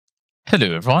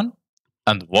Hello everyone,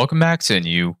 and welcome back to a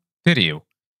new video.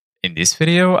 In this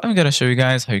video, I'm going to show you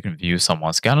guys how you can view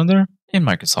someone's calendar in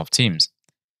Microsoft Teams.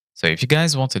 So if you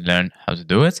guys want to learn how to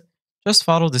do it, just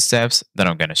follow the steps that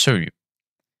I'm going to show you.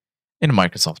 In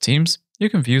Microsoft Teams, you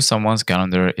can view someone's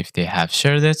calendar if they have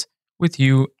shared it with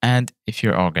you and if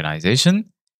your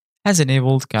organization has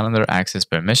enabled calendar access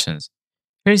permissions.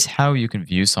 Here's how you can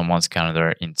view someone's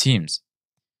calendar in Teams.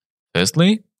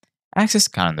 Firstly, access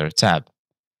Calendar tab.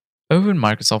 Open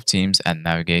Microsoft Teams and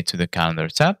navigate to the Calendar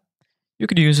tab. You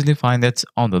could usually find it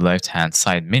on the left-hand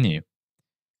side menu.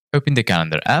 Open the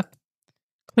Calendar app.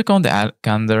 Click on the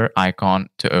calendar icon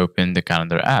to open the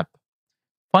Calendar app.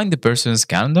 Find the person's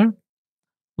calendar.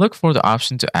 Look for the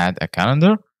option to add a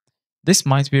calendar. This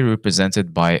might be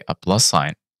represented by a plus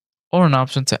sign or an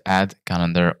option to add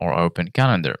calendar or open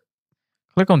calendar.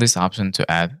 Click on this option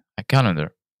to add a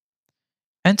calendar.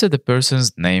 Enter the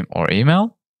person's name or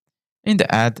email. In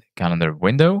the Add Calendar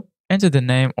window, enter the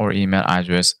name or email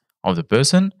address of the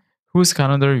person whose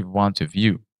calendar you want to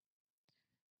view.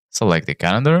 Select the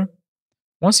calendar.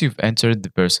 Once you've entered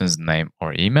the person's name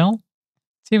or email,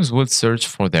 Teams will search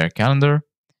for their calendar.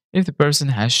 If the person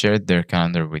has shared their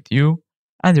calendar with you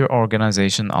and your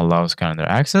organization allows calendar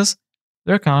access,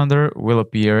 their calendar will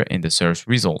appear in the search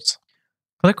results.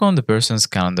 Click on the person's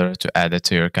calendar to add it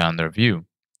to your calendar view.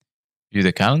 View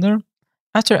the calendar.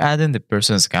 After adding the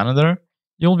person's calendar,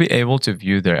 you'll be able to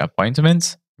view their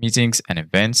appointments, meetings, and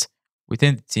events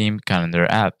within the Team Calendar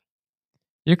app.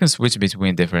 You can switch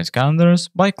between different calendars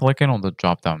by clicking on the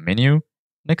drop-down menu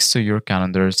next to your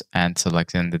calendars and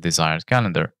selecting the desired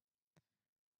calendar.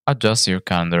 Adjust your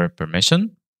calendar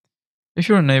permission. If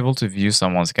you're unable to view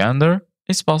someone's calendar,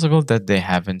 it's possible that they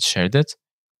haven't shared it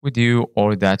with you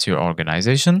or that your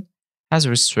organization has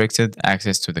restricted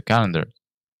access to the calendar.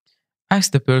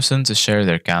 Ask the person to share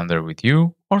their calendar with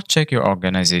you or check your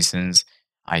organization's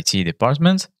IT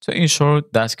department to ensure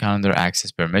that calendar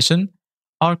access permissions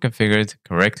are configured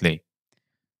correctly.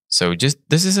 So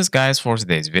this is it guys for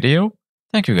today's video.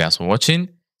 Thank you guys for watching.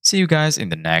 See you guys in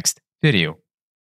the next video.